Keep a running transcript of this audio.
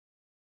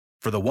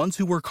For the ones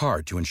who work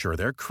hard to ensure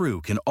their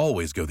crew can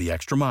always go the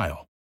extra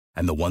mile,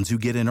 and the ones who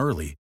get in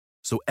early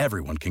so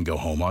everyone can go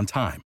home on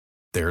time,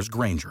 there's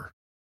Grainger,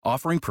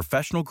 offering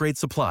professional-grade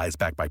supplies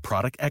backed by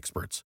product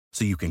experts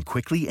so you can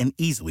quickly and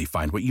easily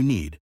find what you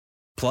need.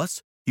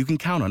 Plus, you can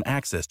count on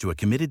access to a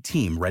committed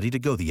team ready to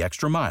go the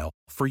extra mile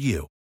for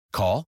you.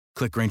 Call,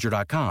 click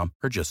Grainger.com,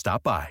 or just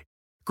stop by.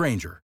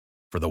 Grainger,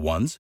 for the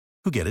ones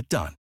who get it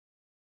done.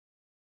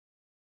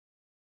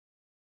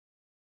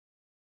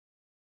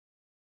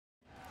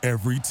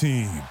 Every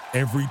team,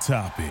 every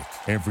topic,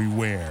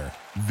 everywhere.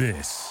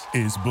 This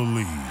is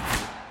Believe.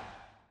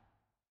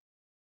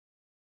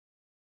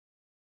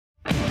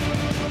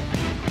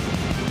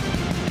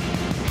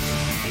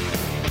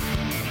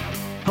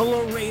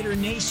 Hello, Raider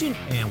Nation,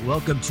 and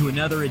welcome to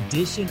another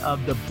edition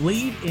of the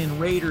Bleed in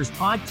Raiders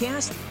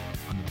podcast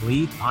on the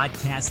Bleed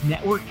Podcast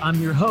Network.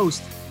 I'm your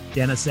host,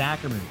 Dennis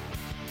Ackerman.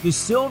 The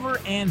Silver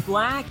and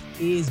Black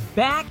is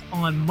back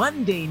on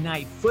Monday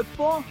Night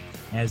Football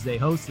as they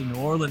host the New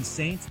Orleans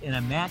Saints in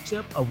a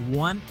matchup of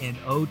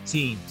 1-0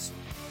 teams.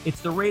 It's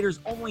the Raiders'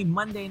 only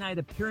Monday night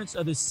appearance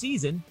of the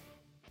season.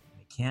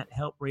 I can't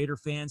help Raider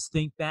fans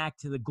think back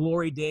to the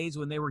glory days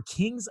when they were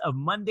kings of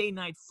Monday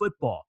Night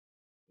Football.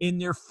 In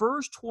their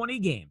first 20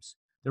 games,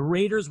 the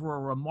Raiders were a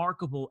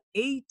remarkable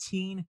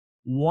 18-1-1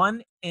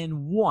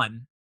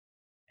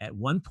 at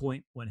one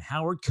point when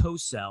Howard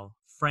Cosell,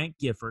 Frank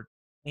Gifford,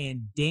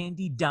 and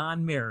Dandy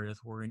Don Meredith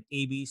were in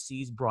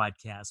ABC's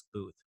broadcast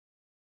booth.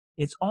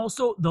 It's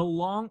also the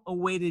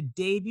long-awaited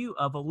debut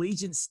of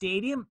Allegiant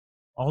Stadium,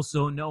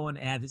 also known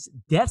as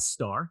Death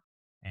Star,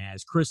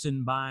 as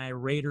christened by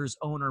Raiders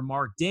owner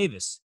Mark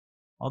Davis.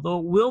 Although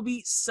it will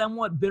be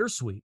somewhat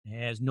bittersweet,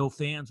 as no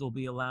fans will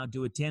be allowed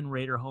to attend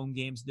Raider home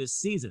games this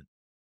season.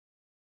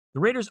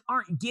 The Raiders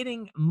aren't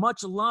getting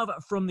much love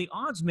from the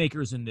odds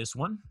makers in this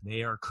one.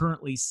 They are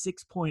currently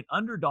 6-point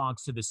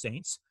underdogs to the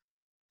Saints.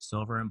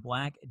 Silver and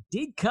Black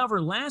did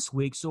cover last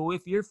week, so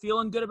if you're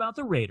feeling good about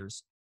the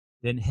Raiders,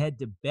 then head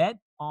to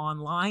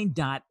betonline.ag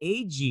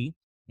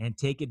and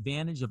take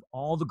advantage of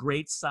all the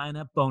great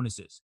sign-up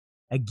bonuses.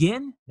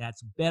 Again,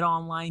 that's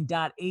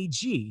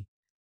betonline.ag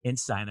and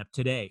sign up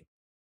today.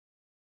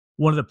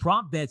 One of the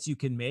prop bets you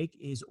can make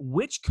is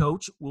which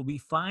coach will be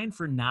fined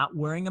for not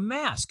wearing a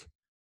mask.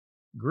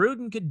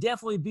 Gruden could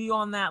definitely be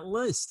on that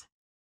list.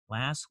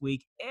 Last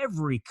week,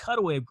 every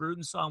cutaway of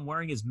Gruden saw him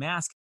wearing his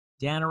mask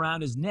down around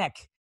his neck.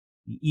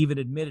 He even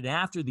admitted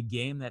after the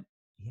game that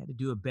he had to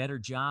do a better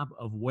job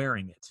of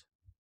wearing it.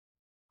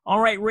 All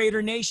right,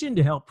 Raider Nation,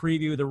 to help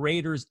preview the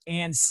Raiders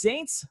and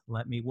Saints,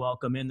 let me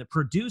welcome in the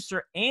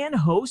producer and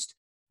host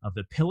of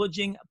the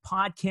Pillaging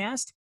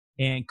Podcast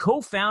and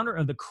co-founder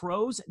of the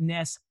Crow's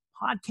Nest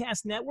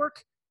Podcast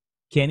Network,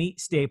 Kenny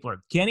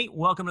Stapler. Kenny,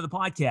 welcome to the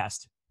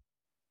podcast.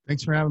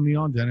 Thanks for having me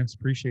on, Dennis.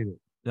 Appreciate it.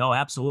 No,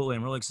 absolutely.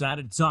 I'm really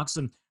excited to talk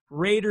some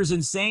Raiders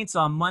and Saints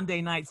on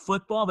Monday Night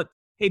Football. But,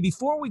 hey,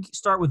 before we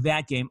start with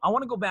that game, I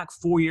want to go back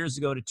 4 years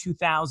ago to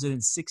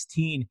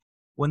 2016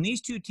 when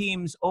these two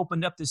teams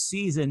opened up the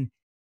season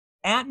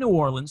at New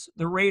Orleans.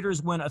 The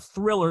Raiders win a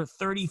thriller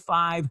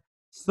 35-34.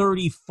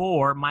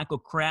 Michael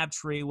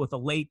Crabtree with a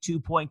late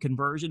 2-point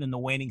conversion in the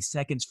waning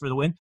seconds for the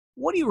win.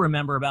 What do you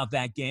remember about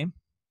that game?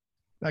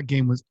 That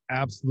game was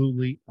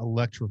absolutely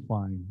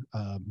electrifying.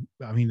 The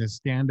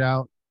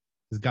standout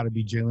has got to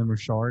be Jalen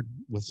Richard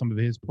with some of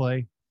his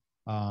play,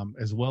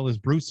 as well as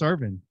Bruce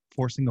Irvin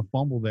forcing a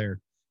fumble there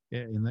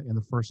in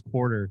the first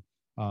quarter.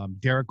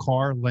 Derek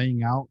Carr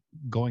laying out,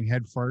 going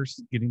head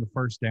first, getting the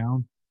first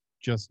down,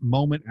 just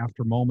moment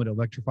after moment,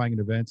 electrifying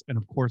events, and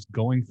of course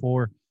going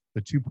for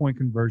the 2-point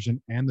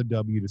conversion and the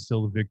W to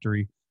seal the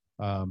victory.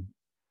 That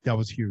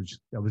was huge.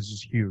 That was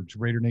just huge.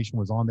 Raider Nation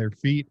was on their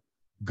feet.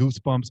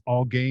 Goosebumps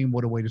all game.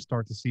 What a way to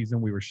start the season.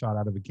 We were shot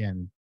out of a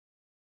cannon.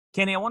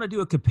 Kenny, I want to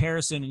do a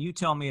comparison, and you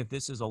tell me if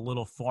this is a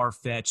little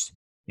far-fetched.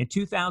 In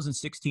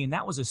 2016,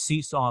 that was a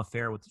seesaw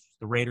affair with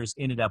the Raiders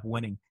ended up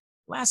winning.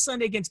 Last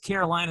Sunday against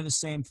Carolina, the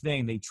same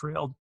thing. They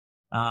trailed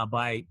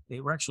they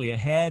were actually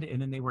ahead,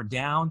 and then they were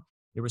down.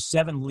 There were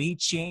 7 lead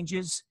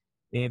changes.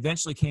 They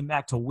eventually came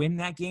back to win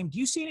that game. Do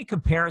you see any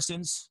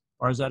comparisons,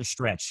 or is that a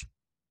stretch?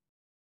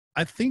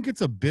 I think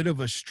it's a bit of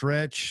a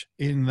stretch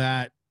in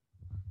that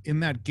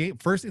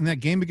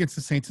game against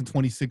the Saints in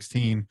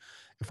 2016,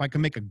 if I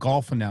can make a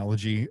golf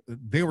analogy,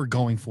 they were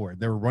going for it.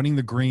 They were running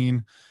the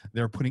green.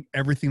 They were putting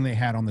everything they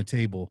had on the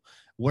table.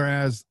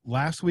 Whereas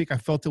last week, I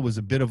felt it was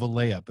a bit of a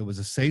layup. It was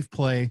a safe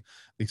play.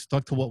 They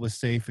stuck to what was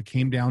safe. It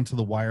came down to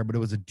the wire, but it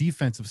was a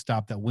defensive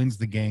stop that wins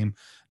the game,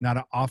 not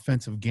an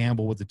offensive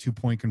gamble with the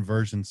 2-point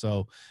conversion.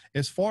 So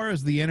as far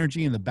as the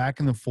energy in the back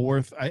and the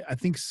forth, I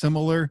think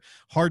similar,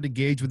 hard to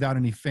gauge without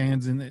any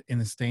fans in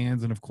the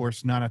stands. And of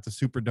course, not at the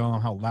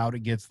Superdome, how loud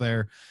it gets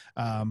there.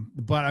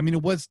 But I mean,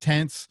 it was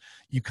tense.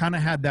 You kind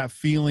of had that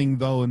feeling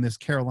though, in this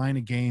Carolina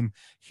game,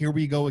 here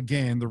we go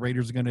again. The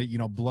Raiders are going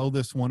to, blow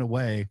this one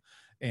away.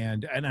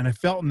 And I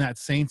felt in that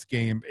Saints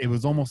game, it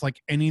was almost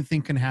like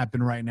anything can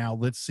happen right now.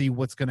 Let's see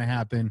what's going to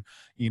happen,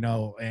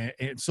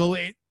 And so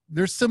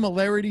there's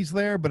similarities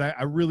there, but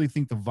I really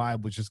think the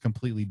vibe was just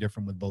completely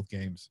different with both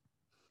games.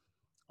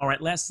 All right,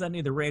 last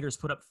Sunday, the Raiders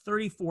put up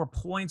 34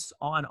 points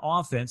on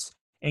offense.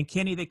 And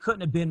Kenny, they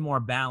couldn't have been more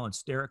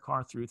balanced. Derek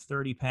Carr threw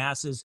 30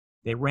 passes.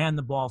 They ran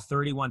the ball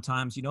 31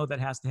 times. You know that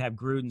has to have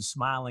Gruden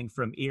smiling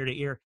from ear to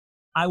ear.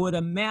 I would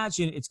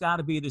imagine it's got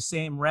to be the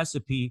same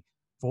recipe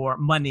for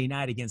Monday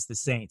night against the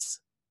Saints.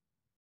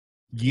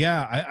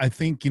 Yeah, I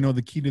think,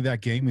 the key to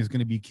that game is going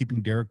to be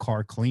keeping Derek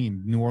Carr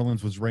clean. New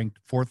Orleans was ranked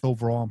 4th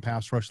overall in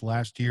pass rush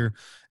last year,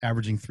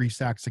 averaging 3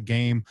 sacks a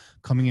game.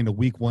 Coming into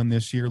week 1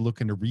 this year,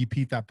 looking to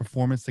repeat that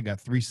performance. They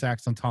got 3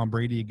 sacks on Tom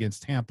Brady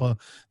against Tampa.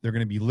 They're going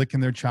to be licking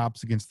their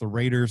chops against the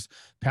Raiders.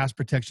 Pass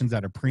protection's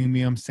at a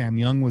premium. Sam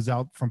Young was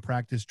out from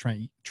practice.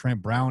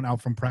 Trent Brown out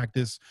from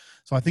practice.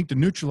 So I think to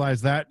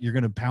neutralize that, you're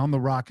going to pound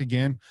the rock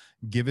again,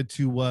 give it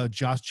to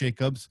Josh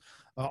Jacobs.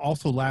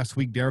 Also last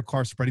week, Derek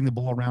Carr spreading the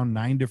ball around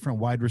 9 different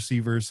wide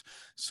receivers.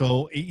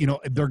 So,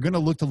 they're going to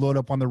look to load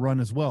up on the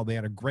run as well. They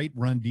had a great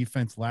run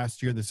defense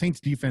last year. The Saints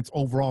defense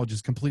overall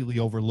just completely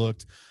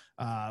overlooked.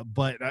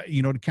 But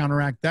to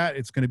counteract that,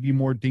 it's going to be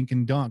more dink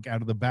and dunk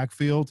out of the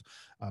backfield.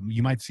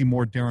 You might see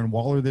more Darren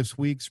Waller this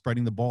week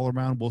spreading the ball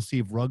around. We'll see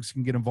if Ruggs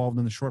can get involved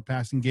in the short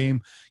passing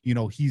game.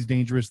 He's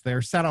dangerous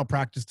there. Sat out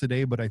practice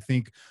today, but I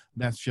think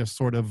that's just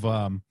sort of,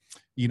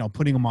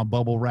 putting him on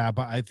bubble wrap.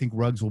 I think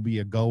Ruggs will be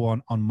a go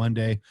on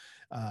Monday.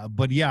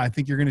 But yeah, I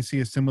think you're going to see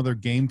a similar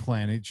game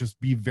plan. It just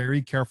be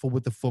very careful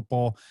with the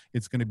football.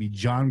 It's going to be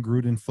John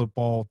Gruden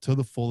football to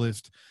the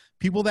fullest.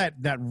 People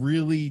that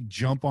really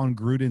jump on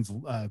Gruden's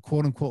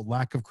quote unquote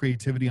lack of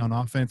creativity on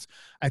offense,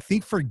 I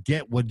think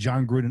forget what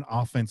John Gruden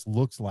offense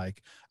looks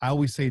like. I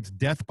always say it's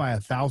death by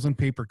 1,000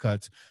 paper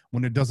cuts.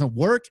 When it doesn't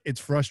work, it's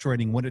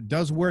frustrating. When it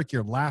does work,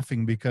 you're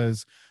laughing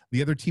because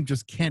the other team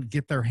just can't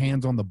get their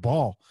hands on the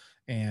ball.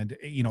 And,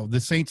 the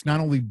Saints, not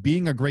only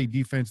being a great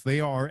defense, they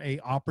are a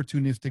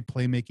opportunistic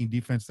playmaking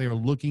defense. They are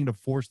looking to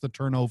force the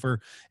turnover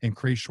and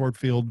create short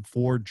field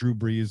for Drew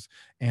Brees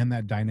and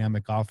that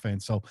dynamic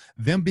offense. So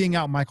them being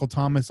out Michael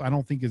Thomas, I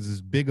don't think is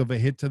as big of a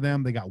hit to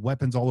them. They got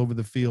weapons all over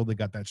the field. They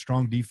got that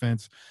strong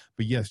defense.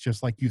 But yes,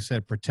 just like you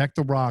said, protect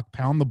the rock,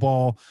 pound the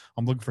ball.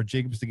 I'm looking for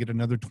Jacobs to get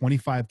another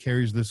 25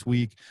 carries this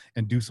week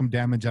and do some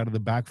damage out of the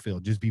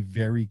backfield. Just be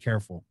very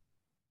careful.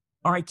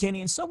 All right, Kenny,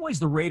 in some ways,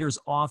 the Raiders'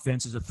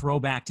 offense is a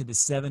throwback to the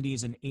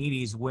 70s and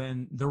 80s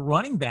when the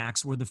running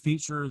backs were the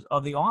features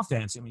of the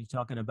offense. I mean, you're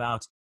talking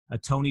about a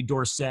Tony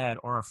Dorsett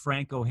or a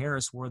Franco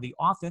Harris, where the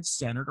offense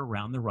centered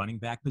around the running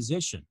back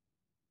position.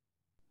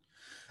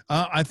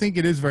 I think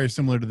it is very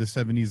similar to the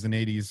 70s and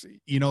 80s.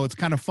 It's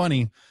kind of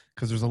funny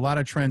because there's a lot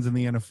of trends in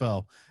the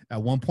NFL.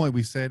 At one point,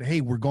 we said,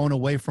 hey, we're going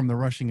away from the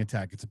rushing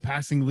attack. It's a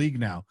passing league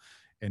now.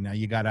 And now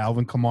you got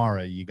Alvin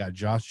Kamara, you got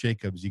Josh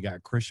Jacobs, you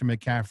got Christian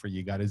McCaffrey,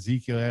 you got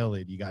Ezekiel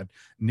Elliott, you got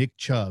Nick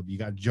Chubb, you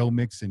got Joe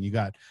Mixon, you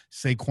got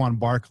Saquon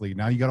Barkley.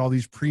 Now you got all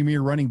these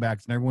premier running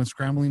backs and everyone's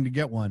scrambling to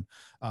get one.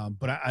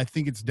 But I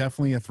think it's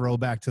definitely a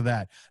throwback to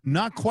that.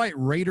 Not quite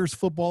Raiders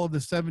football of the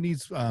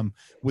 70s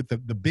with the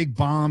big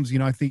bombs.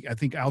 I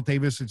think Al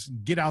Davis is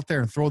get out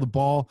there and throw the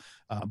ball.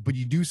 But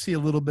you do see a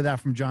little bit of that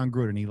from John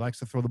Gruden. He likes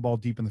to throw the ball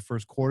deep in the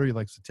first quarter. He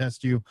likes to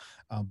test you.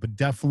 But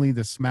definitely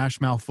the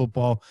smash mouth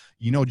football.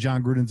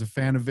 John Gruden's a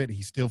fan of it.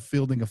 He's still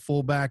fielding a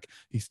fullback.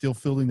 He's still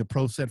fielding the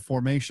pro set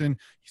formation.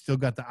 He's still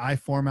got the I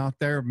form out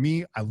there.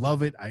 Me, I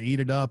love it. I eat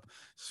it up.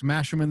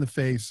 Smash him in the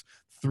face.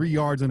 3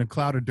 yards in a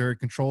cloud of dirt.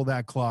 Control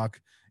that clock.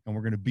 And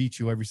we're going to beat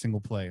you every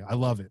single play. I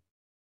love it.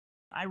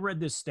 I read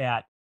this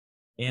stat,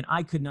 and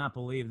I could not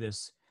believe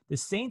this. The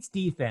Saints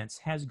defense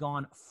has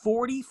gone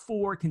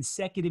 44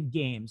 consecutive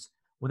games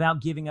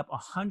without giving up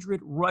 100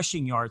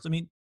 rushing yards. I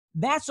mean,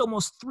 that's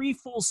almost 3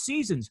 full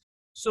seasons.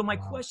 So my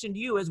question to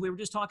you is, we were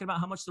just talking about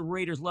how much the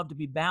Raiders love to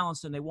be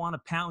balanced and they want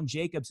to pound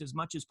Jacobs as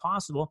much as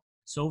possible.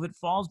 So if it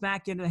falls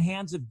back into the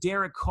hands of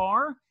Derek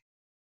Carr,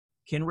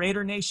 can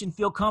Raider Nation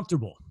feel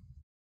comfortable?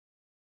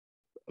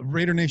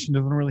 Raider Nation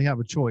doesn't really have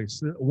a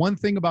choice. One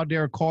thing about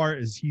Derek Carr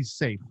is he's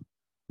safe,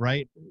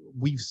 right?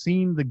 We've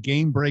seen the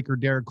game breaker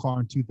Derek Carr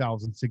in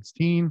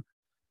 2016.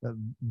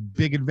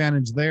 Big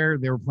advantage there.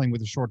 They were playing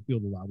with a short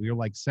field a lot. We were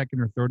like 2nd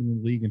or 3rd in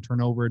the league in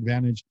turnover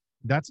advantage.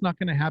 That's not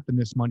going to happen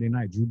this Monday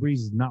night. Drew Brees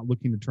is not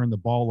looking to turn the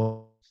ball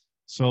over.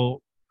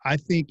 So I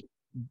think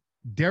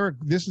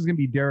this is going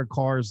to be Derek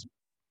Carr's,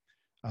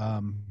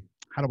 how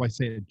do I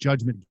say it,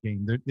 judgment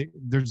game.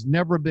 There's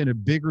never been a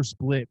bigger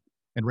split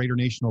in Raider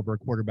Nation over a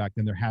quarterback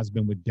than there has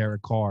been with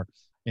Derek Carr.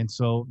 And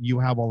so you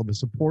have all of his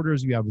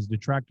supporters, you have his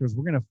detractors.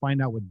 We're going to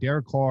find out what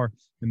Derek Carr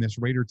and this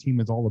Raider team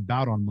is all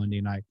about on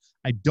Monday night.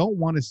 I don't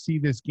want to see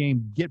this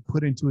game get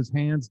put into his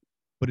hands,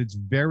 but it's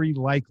very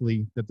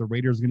likely that the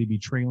Raiders are going to be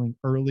trailing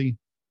early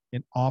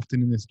and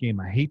often in this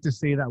game. I hate to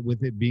say that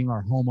with it being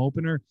our home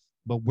opener,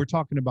 but we're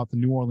talking about the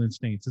New Orleans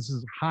Saints. This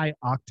is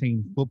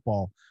high-octane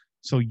football.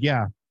 So,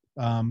 yeah,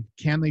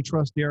 can they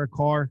trust Derek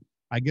Carr?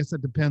 I guess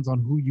that depends on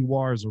who you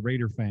are as a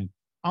Raider fan.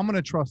 I'm going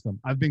to trust him.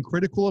 I've been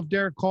critical of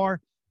Derek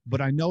Carr,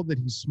 but I know that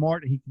he's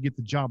smart and he can get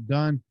the job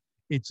done.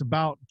 It's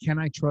about, can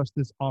I trust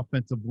this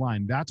offensive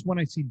line? That's when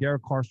I see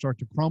Derek Carr start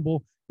to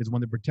crumble, is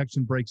when the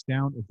protection breaks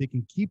down. If they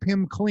can keep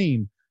him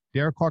clean,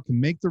 Derek Carr can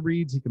make the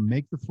reads, he can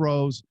make the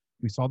throws,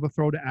 We saw the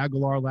throw to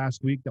Aguilar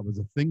last week. That was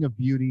a thing of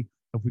beauty.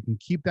 If we can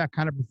keep that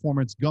kind of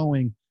performance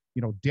going,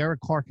 Derek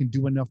Carr can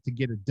do enough to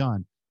get it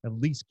done. At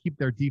least keep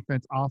their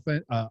defense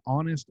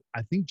honest.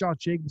 I think Josh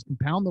Jacobs can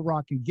pound the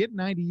rock and get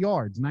 90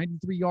 yards.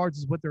 93 yards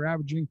is what they're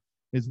averaging,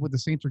 is what the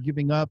Saints are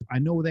giving up. I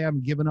know they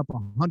haven't given up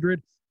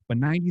 100, but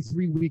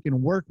 93 we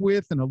can work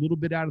with, and a little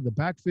bit out of the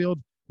backfield.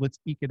 Let's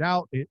eke it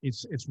out.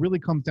 It's really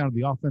comes down to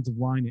the offensive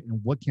line and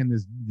what can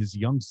this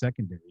young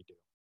secondary do.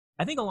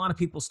 I think a lot of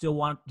people still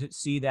want to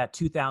see that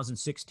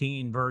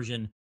 2016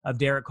 version of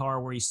Derek Carr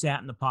where he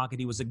sat in the pocket.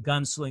 He was a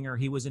gunslinger.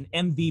 He was an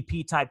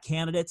MVP-type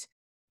candidate.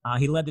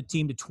 He led the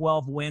team to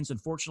 12 wins.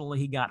 Unfortunately,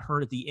 he got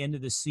hurt at the end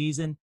of the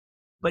season.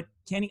 But,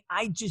 Kenny,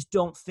 I just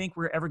don't think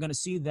we're ever going to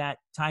see that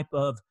type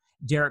of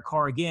Derek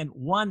Carr again.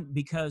 One,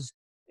 because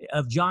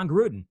of John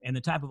Gruden and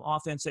the type of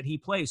offense that he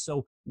plays.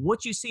 So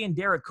what you see in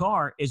Derek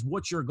Carr is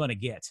what you're going to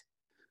get.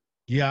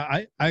 Yeah,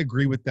 I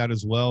agree with that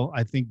as well.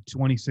 I think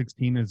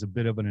 2016 is a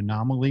bit of an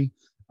anomaly.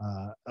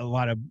 A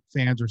lot of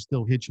fans are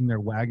still hitching their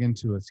wagon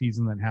to a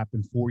season that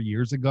happened 4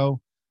 years ago.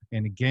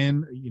 And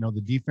again,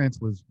 the defense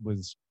was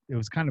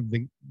kind of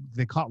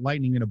they caught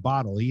lightning in a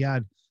bottle. He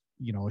had,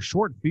 a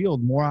short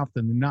field more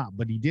often than not,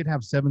 but he did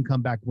have 7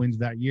 comeback wins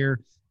that year.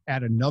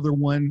 Add another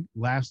one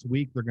last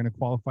week. They're going to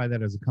qualify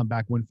that as a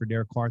comeback win for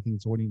Derek Carr. I think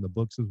it's already in the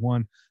books as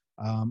one.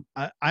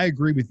 I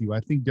agree with you. I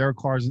think Derek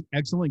Carr is an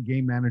excellent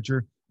game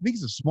manager. I think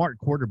he's a smart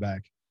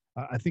quarterback.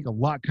 I think a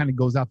lot kind of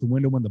goes out the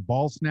window when the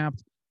ball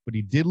snapped, but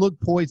he did look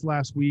poised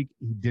last week.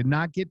 He did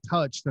not get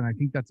touched, and I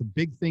think that's a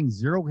big thing.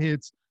 0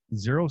 hits,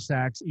 0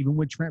 sacks, even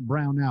with Trent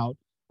Brown out.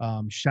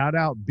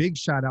 Big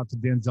shout out to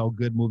Denzel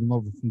Good moving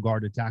over from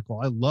guard to tackle.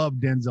 I love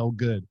Denzel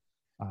Good.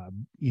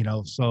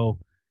 So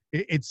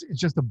it's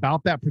just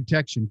about that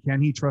protection.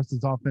 Can he trust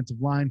his offensive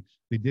line?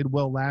 They did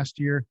well last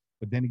year,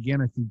 but then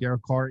again, I think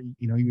Derek Carr,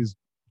 he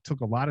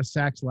took a lot of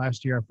sacks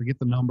last year. I forget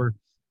the number.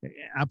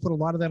 I put a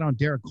lot of that on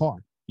Derek Carr.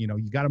 You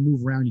got to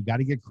move around. You got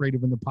to get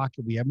creative in the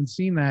pocket. We haven't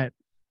seen that.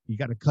 You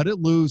got to cut it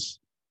loose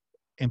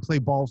and play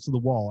balls to the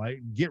wall.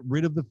 Get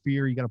rid of the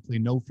fear. You got to play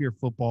no fear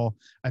football.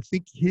 I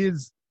think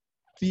his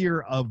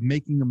fear of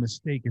making a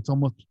mistake, it's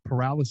almost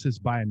paralysis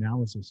by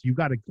analysis. You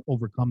got to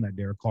overcome that,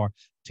 Derek Carr.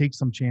 Take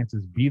some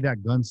chances. Be that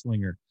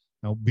gunslinger.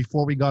 Now,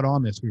 before we got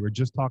on this, we were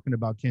just talking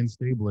about Ken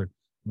Stabler.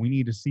 We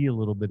need to see a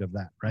little bit of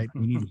that, right?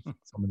 We need to see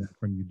some of that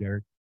from you,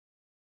 Derek.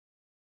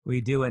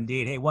 We do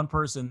indeed. Hey, one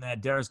person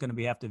that Derek's going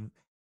to have to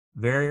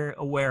very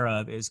aware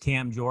of is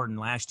Cam Jordan.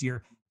 Last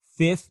year,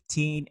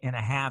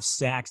 15.5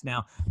 sacks.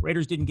 Now,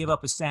 Raiders didn't give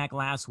up a sack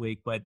last week,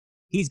 but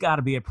he's got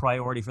to be a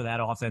priority for that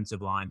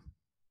offensive line.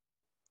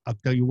 I'll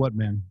tell you what,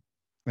 man.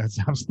 That's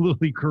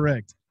absolutely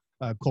correct.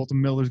 Colton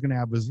Miller's going to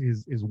have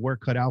his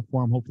work cut out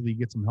for him. Hopefully he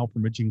gets some help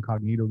from Richie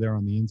Incognito there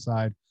on the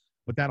inside.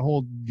 But that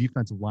whole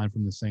defensive line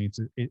from the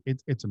Saints,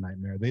 it's a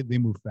nightmare. They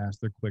move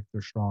fast. They're quick.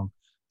 They're strong.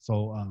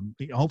 So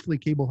hopefully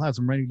Cable has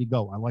them ready to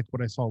go. I liked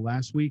what I saw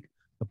last week.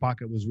 The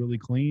pocket was really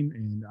clean,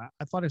 and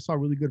I thought I saw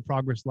really good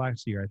progress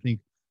last year. I think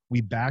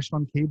we bashed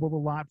on Cable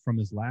a lot from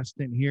his last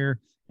stint here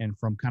and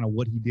from kind of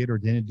what he did or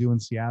didn't do in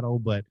Seattle,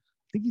 but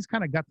I think he's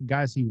kind of got the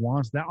guys he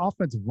wants. That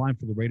offensive line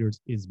for the Raiders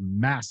is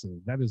massive.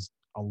 That is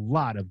a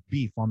lot of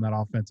beef on that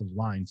offensive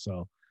line.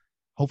 So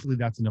hopefully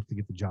that's enough to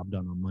get the job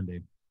done on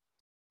Monday.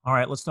 All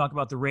right, let's talk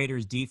about the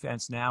Raiders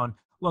defense now. And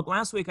look,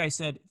 last week I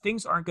said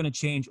things aren't going to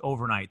change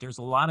overnight. There's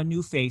a lot of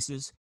new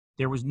faces.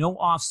 There was no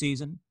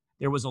offseason.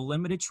 There was a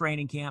limited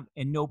training camp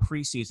and no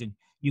preseason.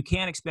 You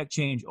can't expect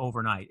change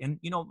overnight. And,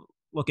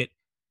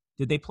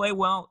 did they play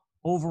well?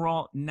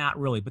 Overall, not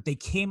really. But they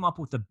came up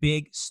with a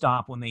big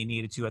stop when they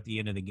needed to at the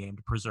end of the game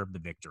to preserve the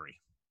victory.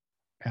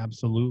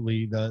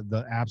 Absolutely.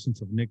 The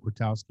absence of Nick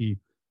Kwiatkowski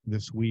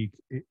this week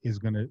is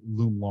going to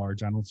loom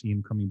large. I don't see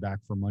him coming back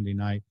for Monday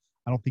night.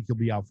 I don't think he'll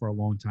be out for a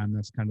long time.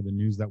 That's kind of the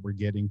news that we're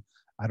getting.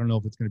 I don't know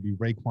if it's going to be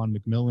Raekwon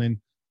McMillan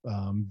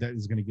that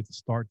is going to get the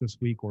start this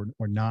week or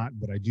not,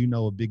 but I do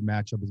know a big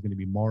matchup is going to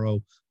be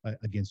Morrow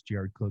against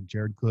Jared Cook.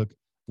 Jared Cook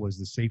was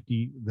the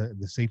safety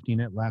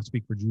net last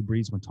week for Drew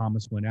Brees when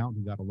Thomas went out.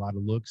 He got a lot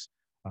of looks.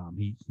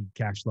 He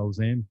cashed those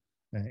in,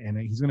 and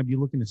he's going to be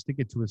looking to stick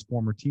it to his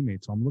former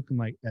teammates. So I'm looking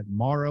at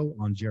Morrow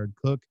on Jared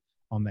Cook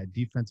on that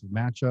defensive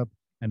matchup,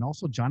 and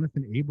also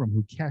Jonathan Abram,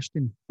 who cashed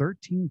in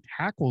 13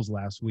 tackles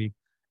last week.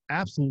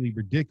 Absolutely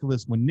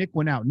ridiculous. When Nick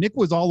went out, Nick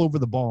was all over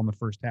the ball in the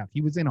first half.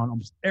 He was in on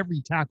almost every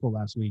tackle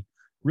last week.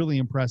 Really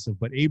impressive.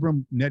 But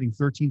Abram netting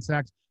 13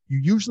 sacks. You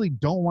usually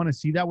don't want to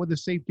see that with a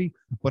safety,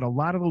 but a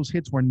lot of those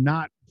hits were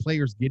not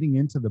players getting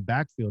into the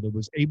backfield. It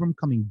was Abram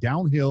coming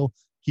downhill,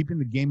 keeping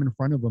the game in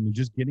front of him and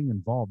just getting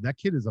involved. That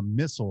kid is a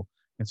missile.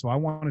 And so I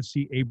want to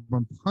see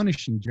Abram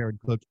punishing Jared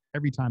Cook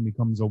every time he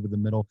comes over the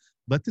middle.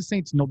 Let the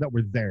Saints know that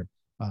we're there.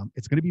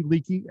 It's going to be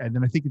leaky. And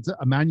then I think it's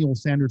Emmanuel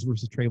Sanders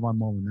versus Trayvon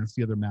Mullen. That's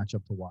the other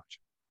matchup to watch.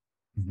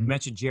 You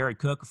mentioned Jared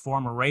Cook, a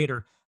former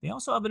Raider. They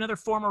also have another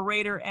former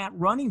Raider at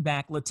running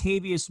back,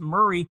 Latavius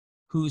Murray,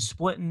 who's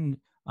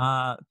splitting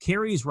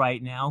carries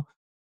right now.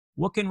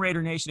 What can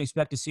Raider Nation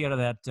expect to see out of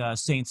that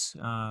Saints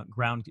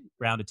ground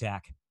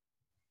attack?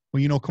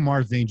 Well,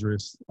 Kamar's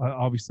dangerous.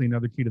 Obviously,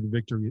 another key to the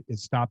victory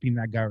is stopping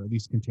that guy or at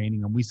least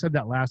containing him. We said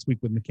that last week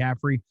with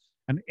McCaffrey,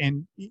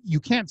 and you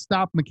can't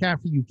stop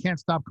McCaffrey. You can't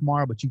stop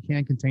Kamara, but you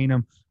can contain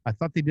him. I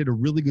thought they did a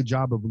really good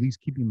job of at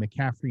least keeping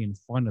McCaffrey in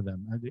front of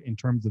them in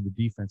terms of the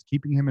defense,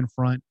 keeping him in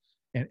front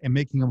and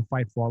making him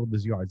fight for all of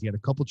his yards. He had a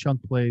couple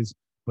chunk plays,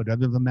 but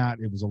other than that,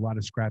 it was a lot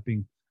of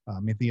scrapping. I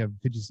think he had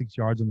 56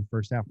 yards in the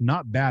first half.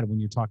 Not bad when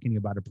you're talking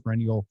about a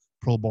perennial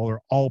Pro Bowler,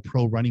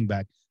 all-pro running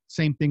back.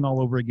 Same thing all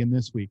over again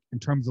this week. In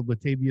terms of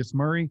Latavius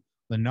Murray,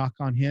 the knock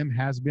on him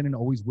has been and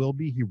always will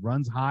be he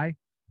runs high.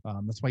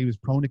 That's why he was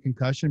prone to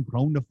concussion,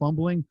 prone to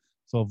fumbling.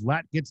 So if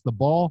Lat gets the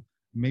ball,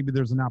 maybe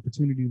there's an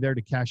opportunity there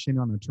to cash in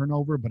on a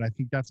turnover. But I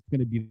think that's going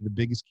to be the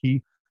biggest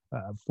key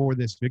for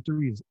this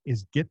victory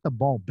is get the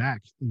ball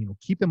back.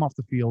 Keep him off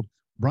the field,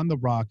 run the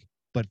rock,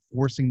 but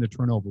forcing the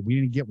turnover. We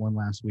didn't get one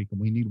last week,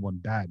 and we need one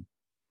bad.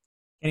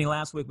 Kenny,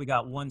 last week we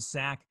got one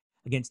sack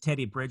against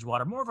Teddy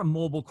Bridgewater. More of a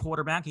mobile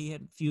quarterback. He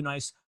had a few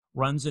nice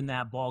runs in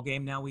that ball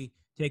game. Now we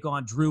take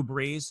on Drew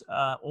Brees,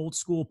 old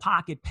school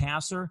pocket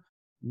passer.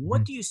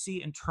 What do you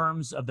see in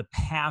terms of the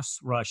pass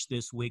rush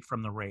this week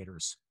from the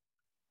Raiders?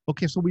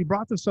 Okay, so we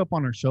brought this up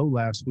on our show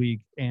last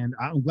week, and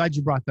I'm glad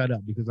you brought that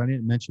up because I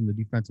didn't mention the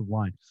defensive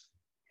line.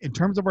 In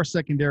terms of our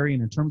secondary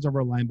and in terms of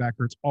our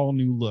linebacker, it's all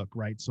new look,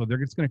 right? So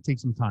it's going to take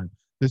some time.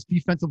 This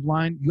defensive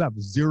line, you have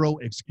zero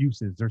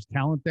excuses. There's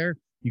talent there.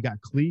 You got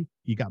Klee,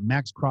 you got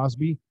Max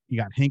Crosby, you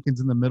got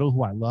Hankins in the middle,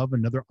 who I love,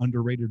 another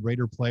underrated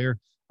Raider player.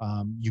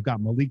 You got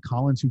Malik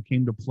Collins, who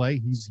came to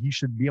play. He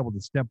should be able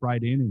to step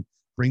right in and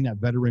bring that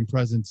veteran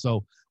presence.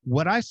 So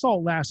what I saw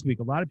last week,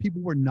 a lot of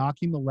people were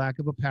knocking the lack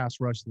of a pass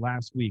rush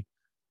last week.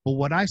 But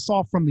what I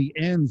saw from the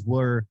ends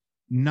were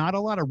not a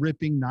lot of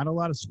ripping, not a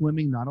lot of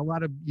swimming, not a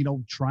lot of,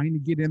 trying to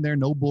get in there,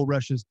 no bull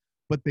rushes,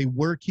 but they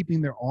were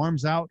keeping their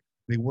arms out.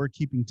 They were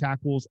keeping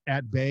tackles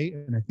at bay.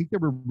 And I think they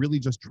were really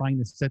just trying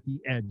to set the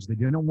edge. They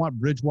didn't want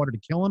Bridgewater to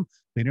kill him.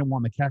 They didn't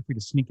want McCaffrey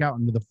to sneak out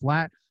into the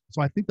flat.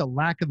 So I think the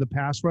lack of the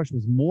pass rush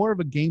was more of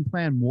a game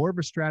plan, more of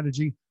a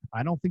strategy.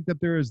 I don't think that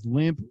they're as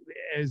limp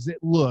as it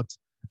looked.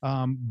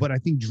 But I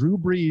think Drew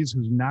Brees,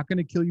 who's not going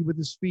to kill you with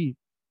his feet,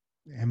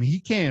 I mean, he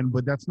can,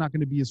 but that's not going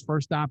to be his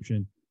first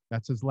option.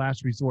 That's his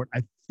last resort.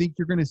 I think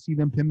you're going to see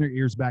them pin their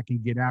ears back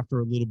and get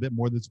after a little bit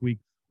more this week.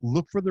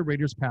 Look for the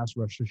Raiders pass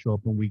rush to show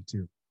up in week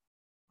 2.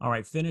 All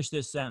right, finish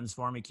this sentence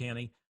for me,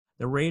 Kenny.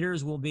 The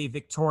Raiders will be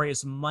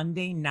victorious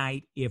Monday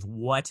night if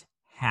what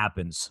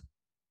happens?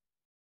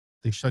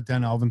 They shut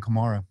down Alvin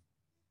Kamara.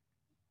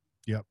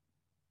 Yep.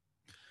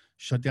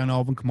 Shut down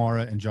Alvin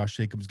Kamara, and Josh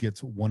Jacobs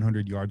gets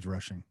 100 yards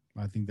rushing.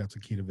 I think that's a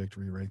key to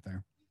victory right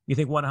there. You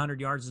think 100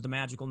 yards is the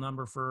magical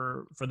number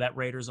for that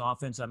Raiders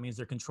offense? That means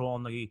they're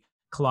controlling the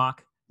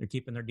clock. They're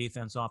keeping their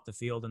defense off the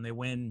field, and they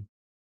win.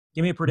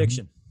 Give me a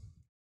prediction.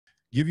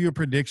 Give you a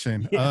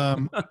prediction. Yeah.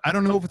 I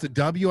don't know if it's a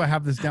W. I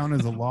have this down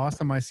as a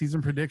loss on my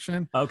season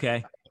prediction.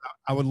 Okay.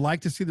 I would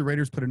like to see the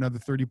Raiders put another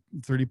 30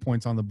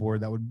 points on the board.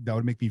 That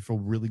would make me feel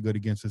really good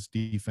against this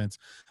defense.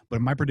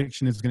 But my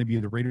prediction is going to be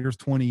the Raiders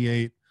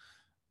 28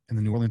 and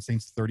the New Orleans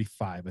Saints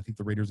 35. I think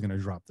the Raiders are going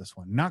to drop this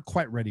one. Not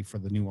quite ready for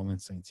the New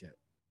Orleans Saints yet.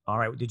 All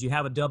right. Did you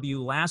have a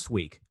W last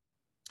week?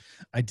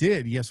 I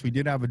did. Yes, we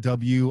did have a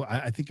W.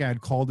 I think I had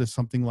called this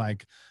something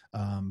like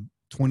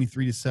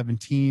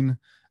 23-17.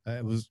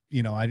 It was,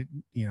 I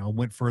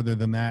went further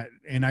than that.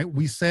 And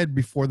we said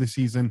before the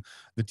season,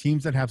 the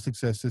teams that have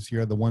success this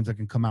year are the ones that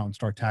can come out and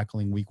start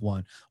tackling week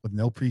 1. With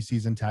no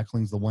preseason,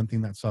 tackling is the one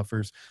thing that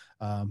suffers.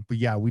 But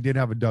yeah, we did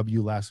have a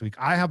W last week.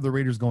 I have the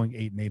Raiders going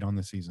 8-8 on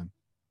the season.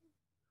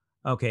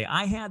 Okay.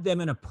 I had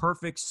them in a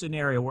perfect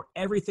scenario where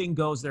everything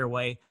goes their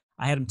way.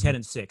 I had them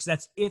 10-6.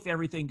 That's if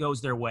everything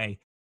goes their way.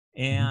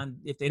 And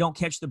if they don't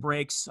catch the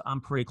breaks,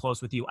 I'm pretty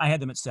close with you. I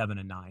had them at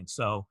 7-9.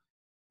 So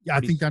yeah, I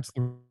think that's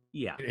the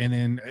yeah. And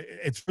then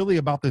it's really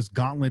about this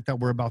gauntlet that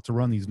we're about to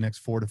run these next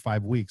 4 to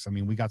 5 weeks. I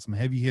mean, we got some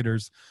heavy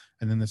hitters,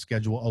 and then the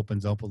schedule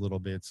opens up a little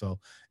bit. So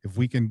if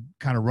we can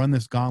kind of run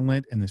this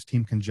gauntlet and this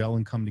team can gel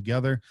and come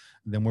together,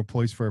 then we're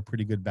poised for a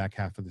pretty good back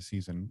half of the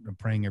season. I'm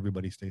praying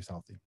everybody stays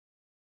healthy.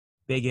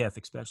 Big if,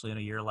 especially in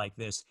a year like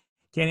this.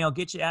 Kenny, I'll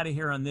get you out of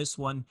here on this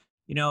one.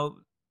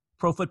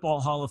 Pro Football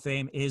Hall of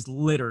Fame is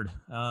littered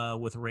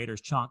with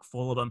Raiders, chock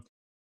full of them.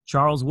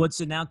 Charles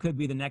Woodson now could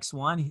be the next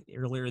one.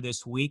 Earlier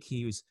this week,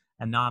 he was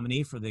a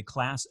nominee for the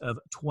class of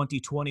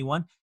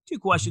 2021. 2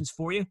 questions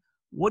for you.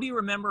 What do you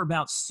remember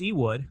about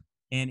Seawood,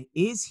 and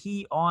is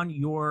he on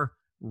your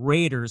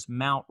Raiders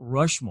Mount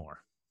Rushmore?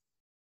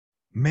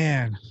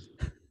 Man,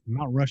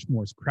 Mount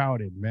Rushmore's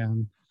crowded,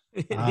 man.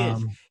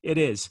 It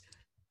is.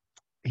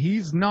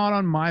 He's not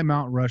on my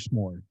Mount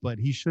Rushmore, but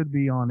he should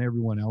be on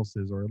everyone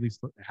else's, or at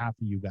least half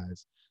of you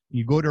guys.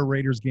 You go to a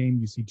Raiders game,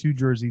 you see 2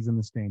 jerseys in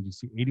the stands. You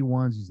see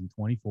 81s, you see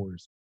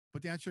 24s.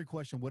 But to answer your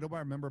question, what do I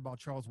remember about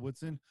Charles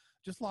Woodson?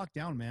 Just locked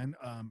down, man.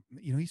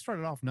 He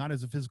started off not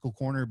as a physical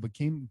corner, but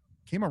came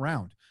came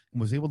around and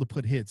was able to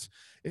put hits.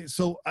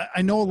 So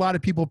I know a lot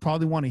of people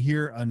probably want to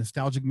hear a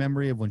nostalgic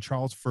memory of when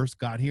Charles first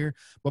got here,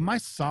 but my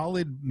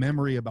solid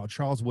memory about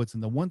Charles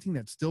Woodson, the one thing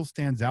that still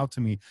stands out to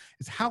me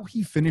is how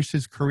he finished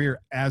his career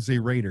as a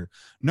Raider.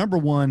 Number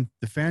one,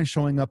 the fans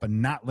showing up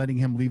and not letting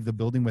him leave the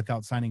building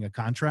without signing a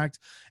contract.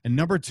 And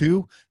number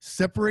two,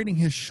 separating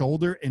his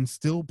shoulder and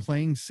still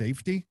playing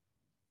safety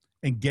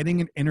and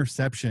getting an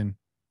interception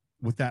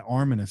with that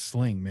arm in a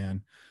sling,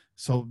 man.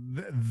 So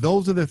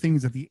those are the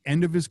things at the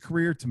end of his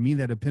career, to me,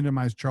 that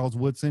epitomize Charles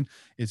Woodson,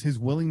 is his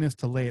willingness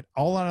to lay it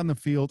all out on the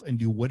field and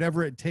do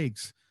whatever it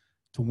takes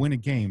to win a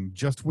game.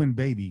 Just win,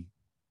 baby.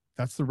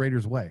 That's the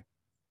Raiders' way.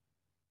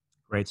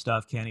 Great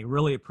stuff, Kenny.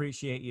 Really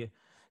appreciate you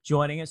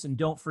joining us. And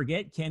don't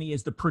forget, Kenny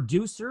is the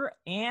producer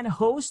and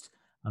host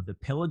of the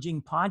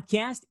Pillaging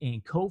Podcast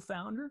and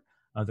co-founder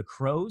of the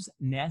Crow's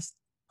Nest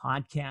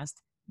Podcast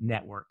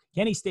Network.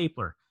 Kenny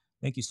Stapler,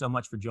 thank you so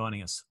much for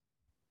joining us.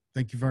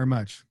 Thank you very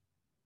much.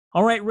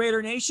 All right,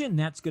 Raider Nation,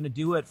 that's going to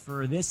do it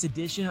for this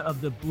edition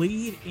of the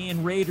Bleed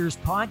in Raiders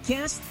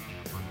podcast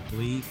on the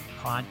Bleed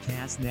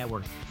Podcast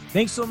Network.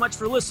 Thanks so much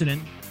for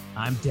listening.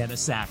 I'm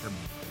Dennis Ackerman.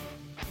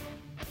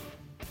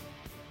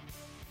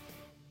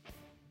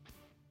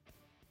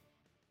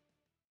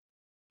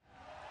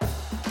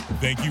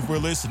 Thank you for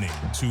listening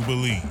to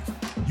Believe.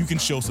 You can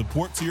show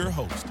support to your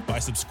host by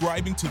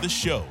subscribing to the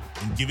show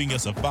and giving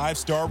us a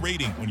 5-star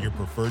rating on your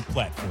preferred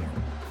platform.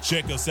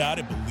 Check us out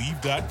at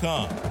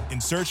Believe.com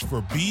and search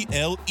for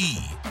BLEAV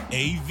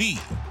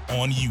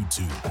on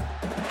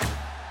YouTube.